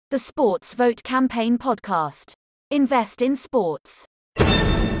The Sports Vote Campaign Podcast. Invest in sports.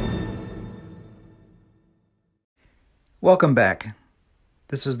 Welcome back.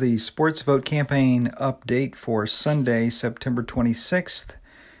 This is the Sports Vote Campaign update for Sunday, September 26th,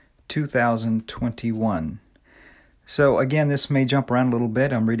 2021. So again, this may jump around a little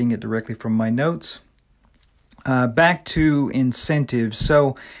bit. I'm reading it directly from my notes. Back to incentives.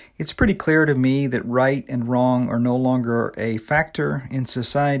 So it's pretty clear to me that right and wrong are no longer a factor in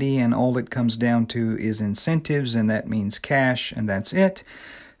society, and all it comes down to is incentives, and that means cash, and that's it.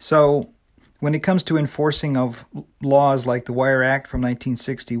 So when it comes to enforcing of laws like the Wire Act from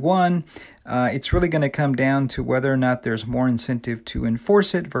 1961, it's really going to come down to whether or not there's more incentive to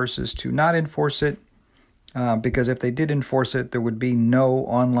enforce it versus to not enforce it. Because if they did enforce it, there would be no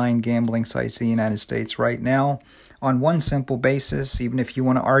online gambling sites in the United States right now. On one simple basis, even if you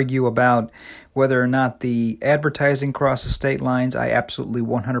want to argue about whether or not the advertising crosses state lines, I absolutely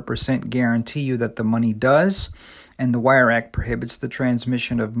 100% guarantee you that the money does. And the Wire Act prohibits the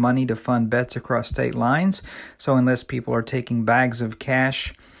transmission of money to fund bets across state lines. So unless people are taking bags of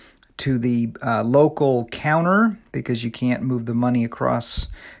cash to the local counter, because you can't move the money across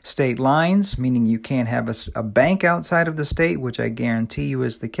state lines, meaning you can't have a bank outside of the state, which I guarantee you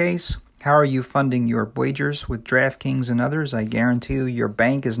is the case. How are you funding your wagers with DraftKings and others? I guarantee you your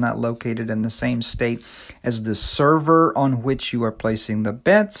bank is not located in the same state as the server on which you are placing the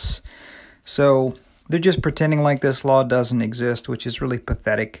bets. So they're just pretending like this law doesn't exist, which is really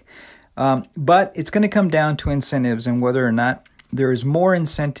pathetic. But it's going to come down to incentives and whether or not there is more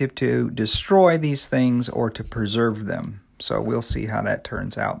incentive to destroy these things or to preserve them. So we'll see how that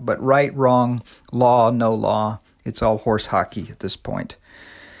turns out. But right, wrong, law, no law, it's all horse hockey at this point.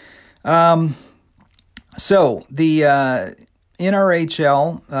 So the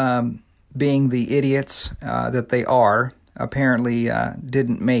NRHL, being the idiots that they are, apparently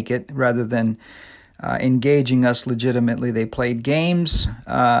didn't make it. Rather than engaging us legitimately, they played games,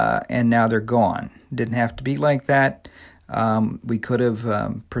 and now they're gone. Didn't have to be like that. We could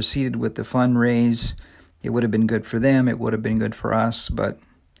have proceeded with the fundraise. It would have been good for them. It would have been good for us. But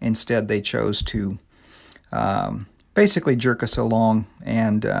instead, they chose to basically jerk us along,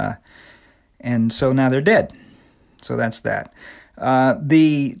 and so now they're dead. So that's that.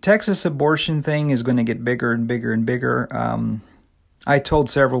 The Texas abortion thing is going to get bigger and bigger and bigger. I told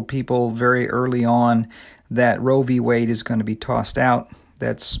several people very early on that Roe v. Wade is going to be tossed out.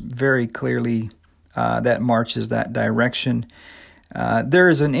 That's very clearly that marches that direction. There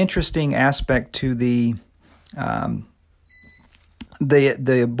is an interesting aspect to the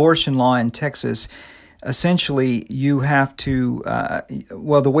abortion law in Texas. Essentially, you have to,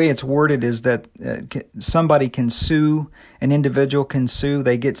 the way it's worded is that somebody can sue, an individual can sue,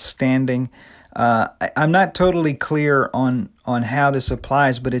 they get standing. I'm not totally clear on how this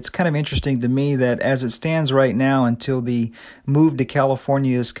applies, but it's kind of interesting to me that as it stands right now, until the move to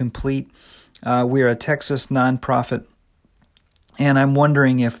California is complete, we're a Texas nonprofit, and I'm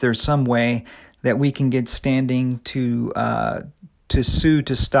wondering if there's some way that we can get standing to sue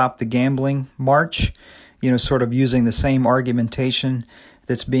to stop the gambling march, sort of using the same argumentation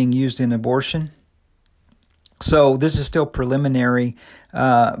that's being used in abortion. So this is still preliminary,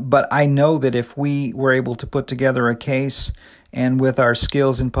 but I know that if we were able to put together a case, and with our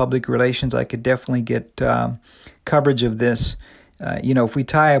skills in public relations, I could definitely get coverage of this. If we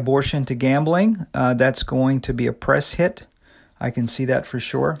tie abortion to gambling, that's going to be a press hit. I can see that for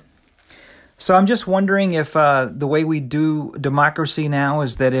sure. So I'm just wondering if the way we do democracy now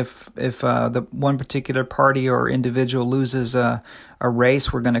is that if the one particular party or individual loses a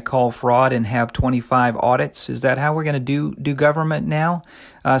race, we're going to call fraud and have 25 audits. Is that how we're going to do government now?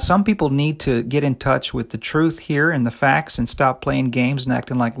 Some people need to get in touch with the truth here and the facts and stop playing games and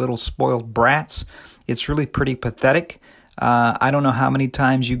acting like little spoiled brats. It's really pretty pathetic. I don't know how many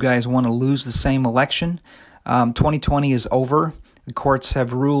times you guys want to lose the same election. 2020 is over. The courts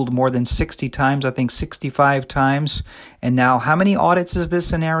have ruled more than 60 times, I think 65 times. And now, how many audits is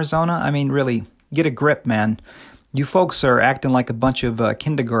this in Arizona? I mean, really, get a grip, man. You folks are acting like a bunch of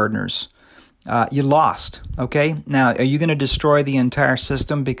kindergartners. You lost, okay? Now, are you going to destroy the entire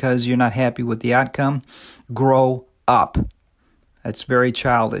system because you're not happy with the outcome? Grow up. That's very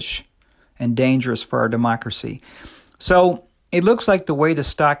childish and dangerous for our democracy. So it looks like the way the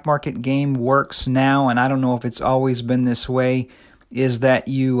stock market game works now, and I don't know if it's always been this way, is that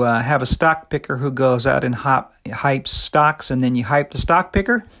you have a stock picker who goes out and hypes stocks, and then you hype the stock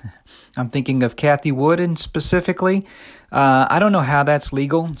picker. I'm thinking of Cathie Wood and specifically. I don't know how that's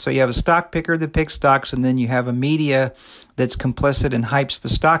legal. So you have a stock picker that picks stocks, and then you have a media that's complicit and hypes the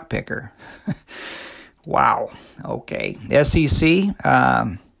stock picker. Wow. Okay. SEC,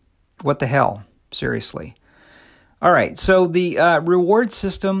 what the hell? Seriously. All right, so the reward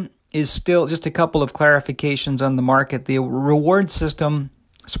system is still, just a couple of clarifications on the market. The reward system,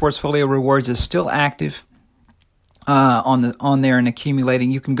 SportsFolio Rewards, is still active on there and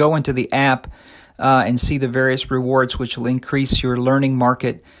accumulating. You can go into the app and see the various rewards, which will increase your learning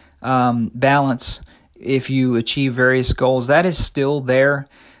market balance if you achieve various goals. That is still there.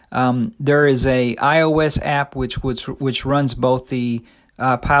 There is a iOS app which runs both the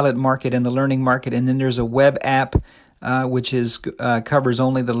pilot market and the learning market, and then there's a web app which covers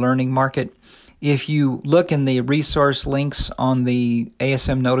only the learning market. If you look in the resource links on the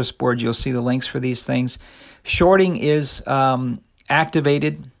ASM notice board, you'll see the links for these things. Shorting is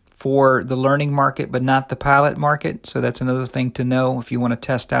activated for the learning market, but not the pilot market. So that's another thing to know if you want to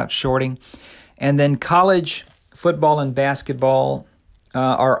test out shorting. And then college football and basketball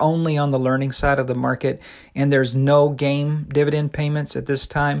are only on the learning side of the market, and there's no game dividend payments at this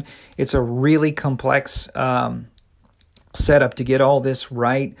time. It's a really complex setup to get all this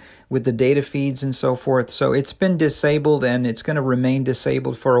right with the data feeds and so forth. So it's been disabled, and it's going to remain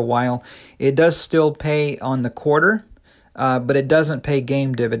disabled for a while. It does still pay on the quarter, but it doesn't pay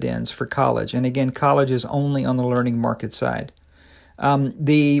game dividends for college. And again, college is only on the learning market side.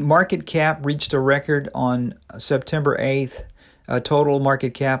 The market cap reached a record on September 8th, a total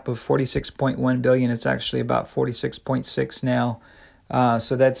market cap of $46.1 billion. It's actually about 46.6 now.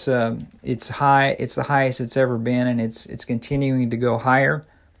 So that's it's high. It's the highest it's ever been, and it's continuing to go higher.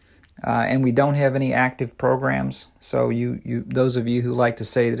 And we don't have any active programs. So you those of you who like to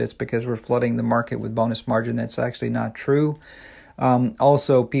say that it's because we're flooding the market with bonus margin, that's actually not true.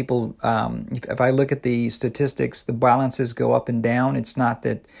 Also, people, if I look at the statistics, the balances go up and down. It's not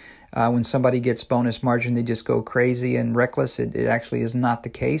that when somebody gets bonus margin, they just go crazy and reckless. It actually is not the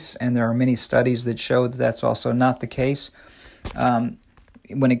case, and there are many studies that show that that's also not the case.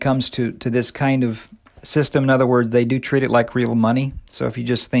 When it comes to this kind of system, in other words, they do treat it like real money. So if you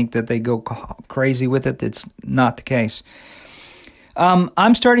just think that they go crazy with it, that's not the case.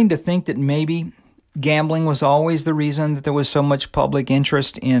 I'm starting to think that maybe gambling was always the reason that there was so much public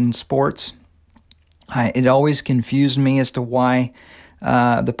interest in sports. It always confused me as to why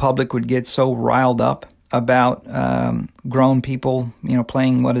the public would get so riled up about grown people,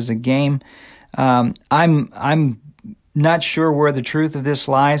 playing what is a game. I'm not sure where the truth of this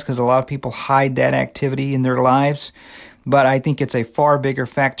lies, because a lot of people hide that activity in their lives, but I think it's a far bigger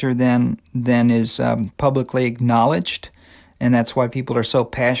factor than is publicly acknowledged, and that's why people are so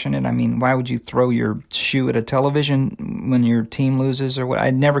passionate. I mean, why would you throw your shoe at a television when your team loses or what?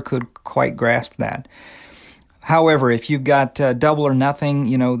 I never could quite grasp that. However, if you've got double or nothing,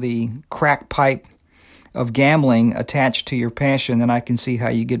 the crack pipe of gambling attached to your passion, then I can see how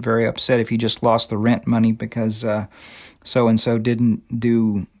you get very upset if you just lost the rent money because so-and-so didn't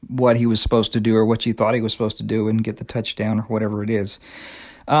do what he was supposed to do or what you thought he was supposed to do and get the touchdown or whatever it is.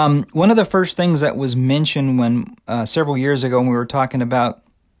 One of the first things that was mentioned when several years ago when we were talking about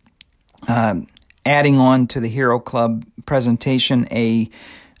adding on to the Hero Club presentation a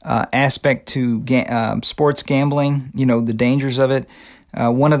aspect to sports gambling, the dangers of it.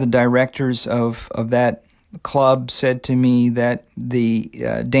 One of the directors of that club said to me that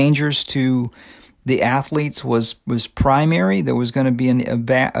the dangers to the athletes was primary. There was going to be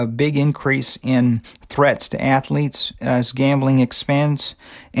a big increase in threats to athletes as gambling expands.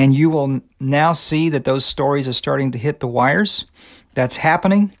 And you will now see that those stories are starting to hit the wires. That's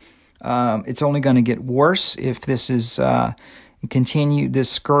happening. It's only going to get worse if this is this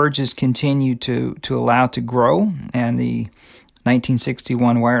scourge is continued to allow to grow, and the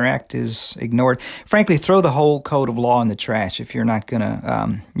 1961 Wire Act is ignored. Frankly, throw the whole code of law in the trash if you're not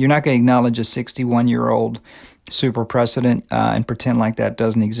gonna acknowledge a 61-year-old super precedent and pretend like that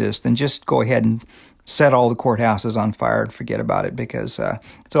doesn't exist. Then just go ahead and set all the courthouses on fire and forget about it, because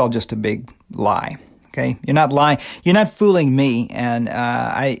it's all just a big lie. Okay, you're not lying. You're not fooling me, and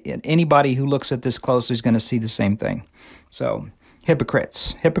anybody who looks at this closely is going to see the same thing. So,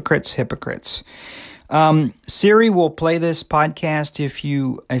 hypocrites. Siri will play this podcast if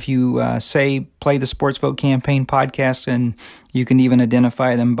you say play the Sports Vote Campaign podcast, and you can even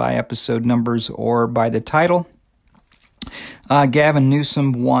identify them by episode numbers or by the title. Gavin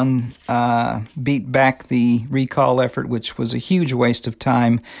Newsom beat back the recall effort, which was a huge waste of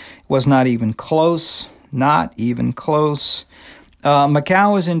time. It was not even close.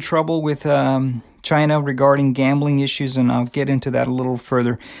 Macau is in trouble with China regarding gambling issues, and I'll get into that a little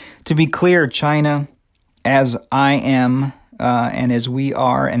further. To be clear, China, as I am, and as we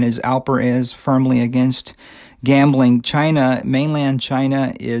are, and as Alper is firmly against gambling, mainland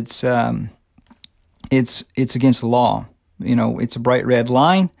China, it's against the law. It's a bright red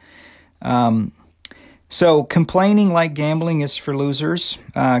line. So complaining like gambling is for losers.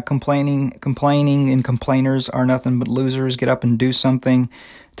 Complaining and complainers are nothing but losers. Get up and do something.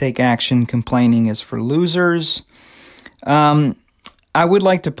 Take action. Complaining is for losers. I would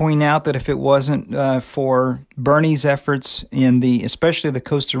like to point out that if it wasn't for Bernie's efforts especially the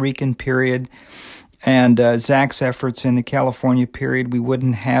Costa Rican period, and Zach's efforts in the California period, we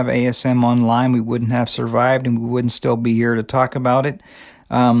wouldn't have ASM online. We wouldn't have survived, and we wouldn't still be here to talk about it.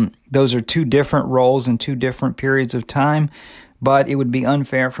 Those are two different roles and two different periods of time, but it would be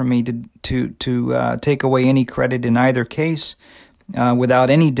unfair for me to take away any credit in either case. Without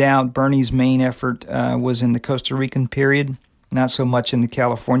any doubt, Bernie's main effort was in the Costa Rican period, not so much in the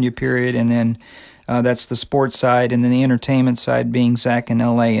California period, and then that's the sports side, and then the entertainment side being Zach in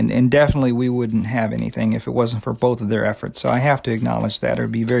L.A., and definitely we wouldn't have anything if it wasn't for both of their efforts, so I have to acknowledge that. It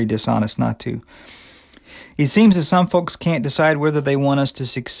would be very dishonest not to. It seems that some folks can't decide whether they want us to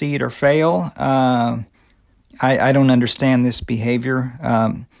succeed or fail. I don't understand this behavior.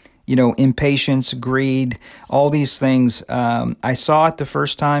 Impatience, greed, all these things. I saw it the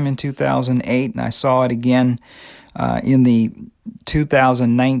first time in 2008, and I saw it again in the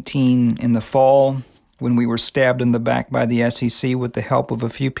 2019 in the fall when we were stabbed in the back by the SEC with the help of a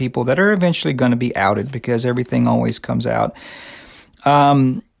few people that are eventually going to be outed because everything always comes out.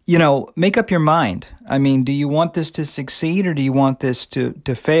 Make up your mind. I mean, do you want this to succeed or do you want this to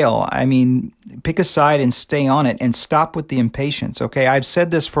fail? I mean, pick a side and stay on it and stop with the impatience, okay? I've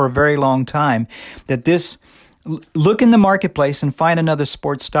said this for a very long time, that look in the marketplace and find another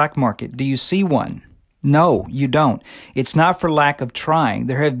sports stock market. Do you see one? No, you don't. It's not for lack of trying.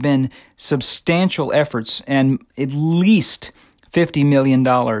 There have been substantial efforts and at least $50 million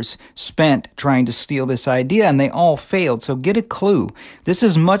spent trying to steal this idea, and they all failed. So get a clue. This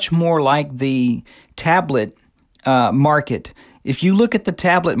is much more like the tablet market. If you look at the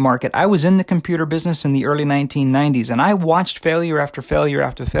tablet market, I was in the computer business in the early 1990s, and I watched failure after failure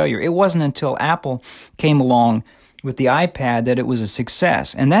after failure. It wasn't until Apple came along with the iPad that it was a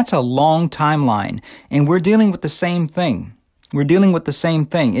success. And that's a long timeline. And we're dealing with the same thing.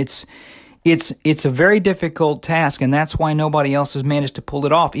 It's a very difficult task, and that's why nobody else has managed to pull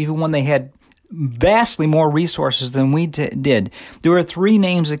it off, even when they had vastly more resources than we did. There are three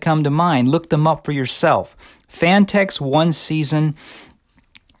names that come to mind. Look them up for yourself. Fantex, One Season,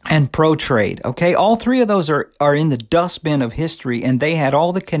 and ProTrade, okay? All three of those are in the dustbin of history, and they had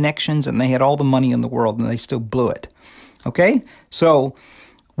all the connections and they had all the money in the world, and they still blew it, okay? So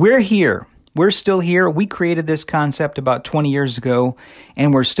we're here. We're still here. We created this concept about 20 years ago,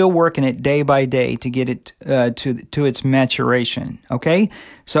 and we're still working it day by day to get it to its maturation, okay?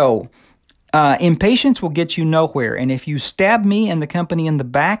 So impatience will get you nowhere, and if you stab me and the company in the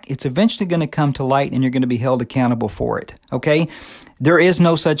back, it's eventually going to come to light, and you're going to be held accountable for it, okay? There is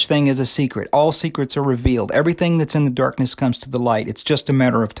no such thing as a secret. All secrets are revealed. Everything that's in the darkness comes to the light. It's just a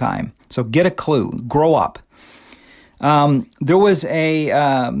matter of time. So get a clue. Grow up. There was so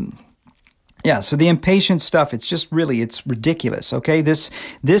the impatient stuff, it's ridiculous, okay? This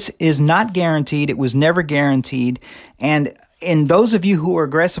is not guaranteed. It was never guaranteed. And those of you who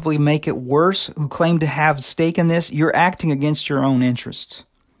aggressively make it worse, who claim to have stake in this, you're acting against your own interests.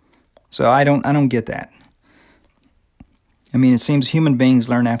 So I don't get that. I mean, it seems human beings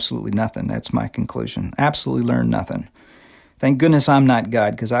learn absolutely nothing. That's my conclusion. Absolutely learn nothing. Thank goodness I'm not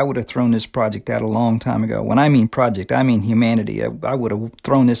God, because I would have thrown this project out a long time ago. When I mean project, I mean humanity. I would have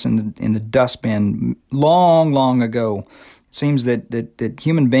thrown this in the dustbin long, long ago. It seems that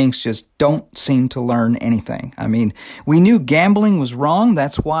human beings just don't seem to learn anything. I mean, we knew gambling was wrong.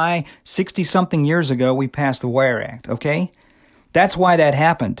 That's why 60-something years ago we passed the Wire Act, okay? That's why that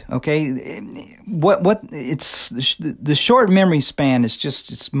happened, okay? It's the short memory span is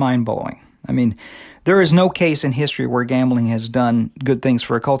it's mind-blowing. I mean, there is no case in history where gambling has done good things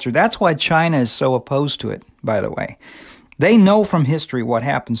for a culture. That's why China is so opposed to it, by the way. They know from history what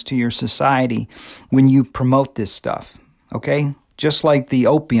happens to your society when you promote this stuff, okay? Just like the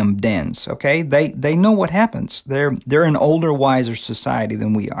opium dens, okay? They know what happens. They're an older, wiser society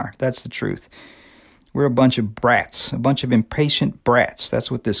than we are. That's the truth. We're a bunch of brats, a bunch of impatient brats. That's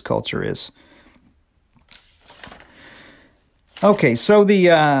what this culture is. Okay, so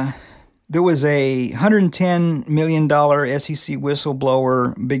there was a $110 million SEC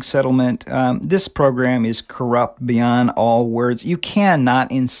whistleblower big settlement. This program is corrupt beyond all words. You cannot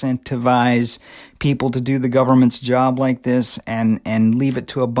incentivize people to do the government's job like this and leave it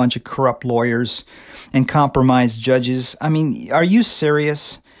to a bunch of corrupt lawyers and compromised judges. I mean, are you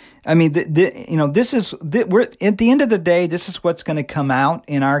serious? I mean, we're at the end of the day, this is what's going to come out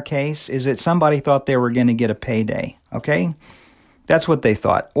in our case, is that somebody thought they were going to get a payday, okay? That's what they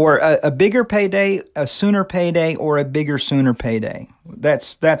thought. Or a bigger payday, a sooner payday, or a bigger sooner payday.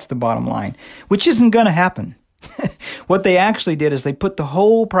 That's the bottom line, which isn't going to happen. What they actually did is they put the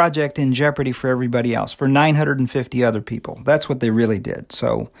whole project in jeopardy for everybody else, for 950 other people. That's what they really did.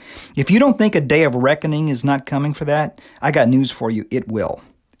 So if you don't think a day of reckoning is not coming for that, I got news for you. It will.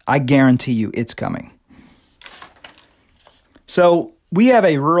 I guarantee you it's coming. So we have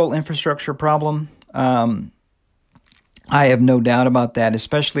a rural infrastructure problem. I have no doubt about that,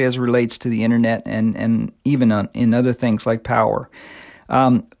 especially as it relates to the internet and even in other things like power.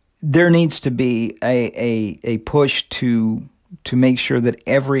 There needs to be a push to make sure that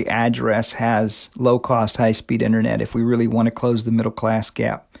every address has low-cost, high-speed internet if we really want to close the middle-class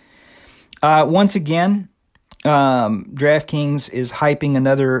gap. Once again, DraftKings is hyping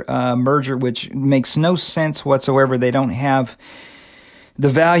another merger, which makes no sense whatsoever. They don't have the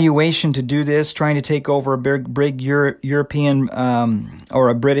valuation to do this, trying to take over a big European or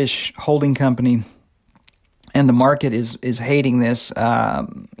a British holding company. And the market is hating this.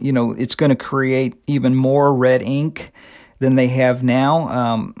 It's going to create even more red ink than they have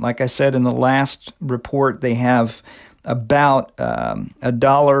now. Like I said in the last report, they have about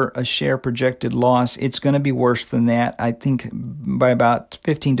 $1 a share projected loss. It's going to be worse than that. I think by about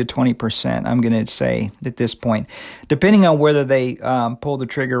 15 to 20%, I'm going to say at this point, depending on whether they pull the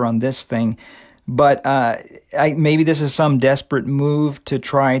trigger on this thing. But maybe this is some desperate move to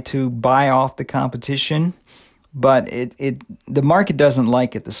try to buy off the competition. But the market doesn't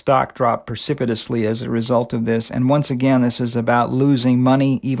like it. The stock dropped precipitously as a result of this. And once again, this is about losing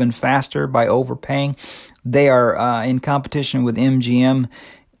money even faster by overpaying. They are in competition with MGM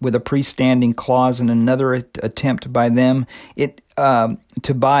with a freestanding clause and another attempt by them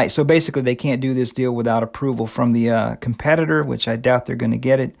to buy. So basically, they can't do this deal without approval from the competitor, which I doubt they're going to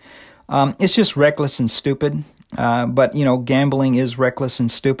get it. It's just reckless and stupid. But gambling is reckless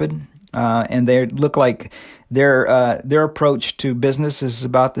and stupid. And they look like their approach to business is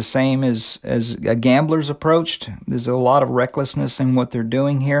about the same as a gambler's approach. There's a lot of recklessness in what they're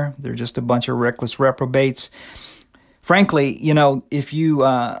doing here. They're just a bunch of reckless reprobates. Frankly, if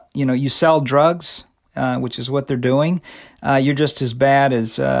you sell drugs, which is what they're doing, you're just as bad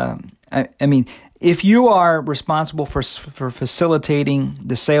as. If you are responsible for facilitating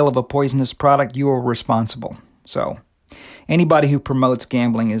the sale of a poisonous product, you are responsible. So anybody who promotes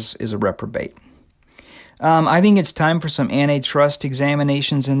gambling is a reprobate. I think it's time for some antitrust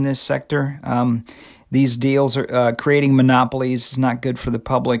examinations in this sector. These deals are creating monopolies is not good for the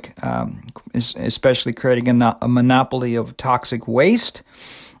public, especially creating a monopoly of toxic waste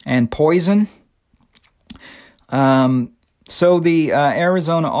and poison. So the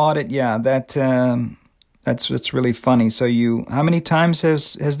Arizona audit, that's really funny. So how many times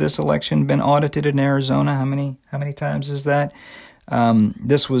has this election been audited in Arizona? How many times is that?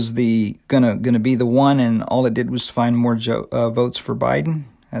 This was gonna be the one, and all it did was find more votes for Biden.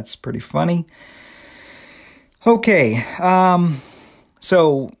 That's pretty funny. Okay,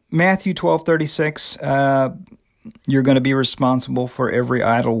 so Matthew 12:36. You're going to be responsible for every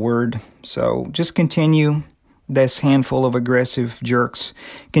idle word. So just continue. This handful of aggressive jerks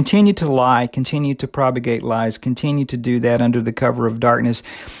continue to lie, continue to propagate lies, continue to do that under the cover of darkness.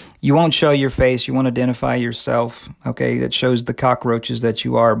 You won't show your face. You won't identify yourself. Okay, that shows the cockroaches that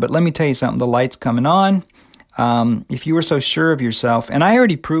you are. But let me tell you something. The light's coming on. If you were so sure of yourself, and I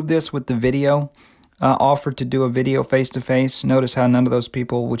already proved this with the video, offered to do a video face-to-face. Notice how none of those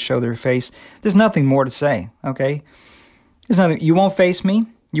people would show their face. There's nothing more to say, okay? There's nothing. You won't face me.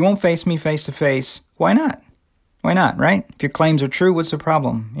 You won't face me face-to-face. Why not? Why not, right? If your claims are true, what's the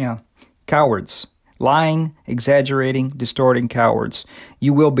problem? Yeah. Cowards. Lying, exaggerating, distorting cowards.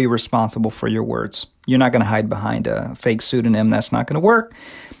 You will be responsible for your words. You're not going to hide behind a fake pseudonym. That's not going to work.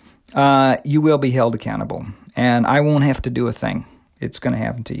 You will be held accountable. And I won't have to do a thing. It's going to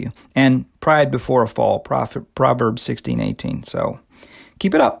happen to you. And pride before a fall, Proverbs 16:18. So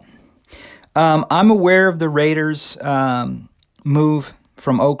keep it up. I'm aware of the Raiders' move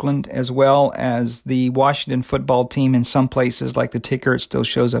from Oakland, as well as the Washington football team. In some places, like the ticker, it still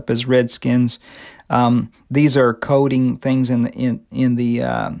shows up as Redskins. These are coding things in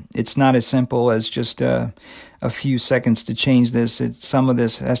the. It's not as simple as just a few seconds to change this. Some of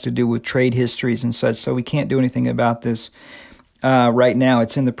this has to do with trade histories and such, so we can't do anything about this right now.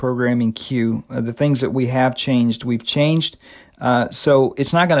 It's in the programming queue. The things that we have changed, we've changed. So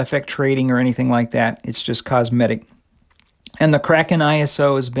it's not going to affect trading or anything like that. It's just cosmetic. And the Kraken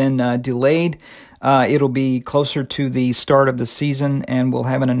ISO has been delayed. It'll be closer to the start of the season, and we'll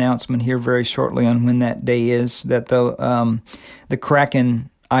have an announcement here very shortly on when that day is that the Kraken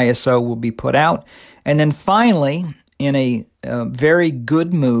ISO will be put out. And then finally, in a very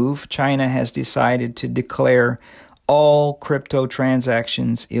good move, China has decided to declare all crypto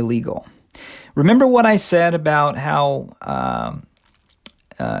transactions illegal. Remember what I said about how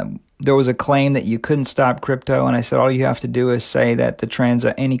there was a claim that you couldn't stop crypto, and I said all you have to do is say that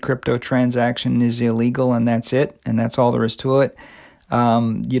any crypto transaction is illegal, and that's it, and that's all there is to it.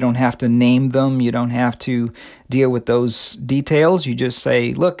 You don't have to name them. You don't have to deal with those details. You just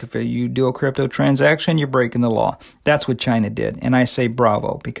say, look, if you do a crypto transaction, you're breaking the law. That's what China did, and I say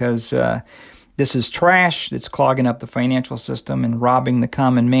bravo, because this is trash that's clogging up the financial system and robbing the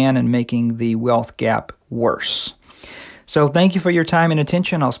common man and making the wealth gap worse. So thank you for your time and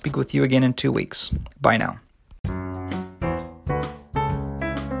attention. I'll speak with you again in 2 weeks. Bye now.